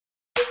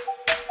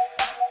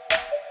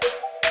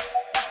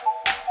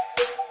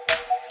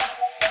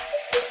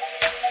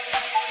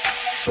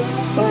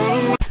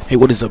Hey,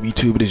 what is up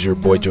YouTube? It is your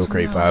boy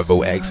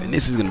JoeCray50X, and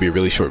this is going to be a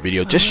really short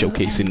video just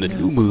showcasing the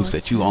new moves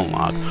that you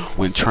unlock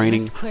when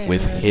training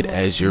with Hit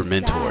as your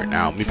mentor.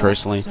 Now, me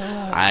personally,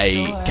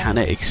 I kind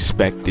of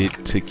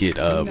expected to get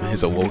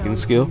his Awoken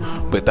skill,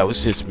 but that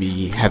was just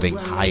me having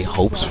high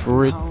hopes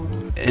for it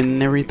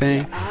and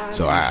everything,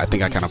 so I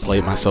think I kind of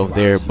played myself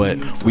there. But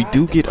we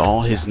do get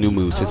all his new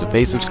moves, his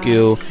evasive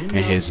skill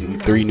and his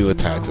 3 new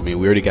attacks. I mean,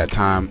 we already got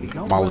time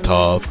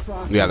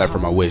Molotov, we got that for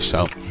my wish,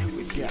 so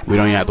we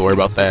don't even have to worry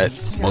about that.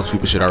 Most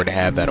people should already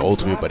have that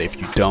ultimate, but if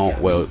you don't,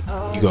 well,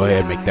 you go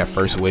ahead and make that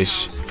first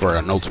wish for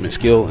an ultimate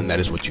skill, and that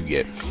is what you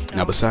get.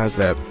 Now, besides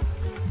that,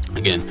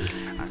 again,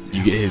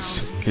 you get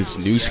his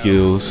new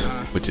skills,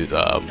 which is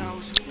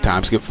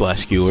time skip flash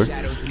skewer,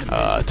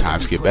 time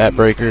skip bat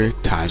breaker,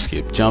 time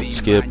skip jump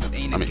skip,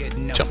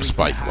 jump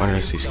spike, why did I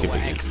say skip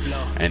again,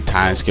 and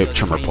time skip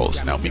tremor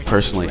pulse. Now, me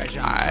personally,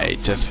 I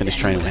just finished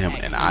training with him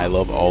and I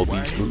love all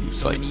these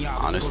moves. Like,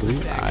 honestly,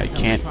 I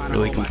can't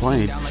really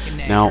complain.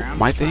 Now,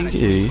 my thing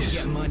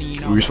is,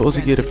 we were supposed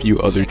to get a few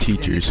other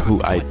teachers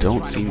who I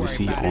don't seem to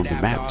see on the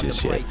map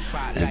just yet,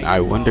 and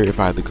I wonder if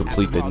I have to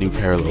complete the new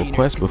parallel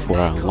quest before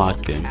I unlock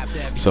them.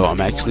 So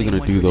I'm actually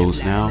going to do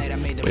those now.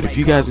 But if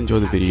you guys enjoy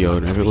the video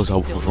and if it was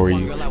helpful for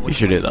you, be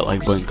sure to hit that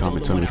like button,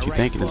 comment, tell me what you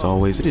think, and as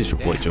always, it is your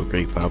boy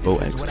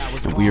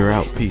JoeCray50X, and we are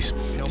out. Peace.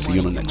 See you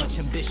on the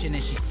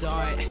next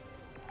one.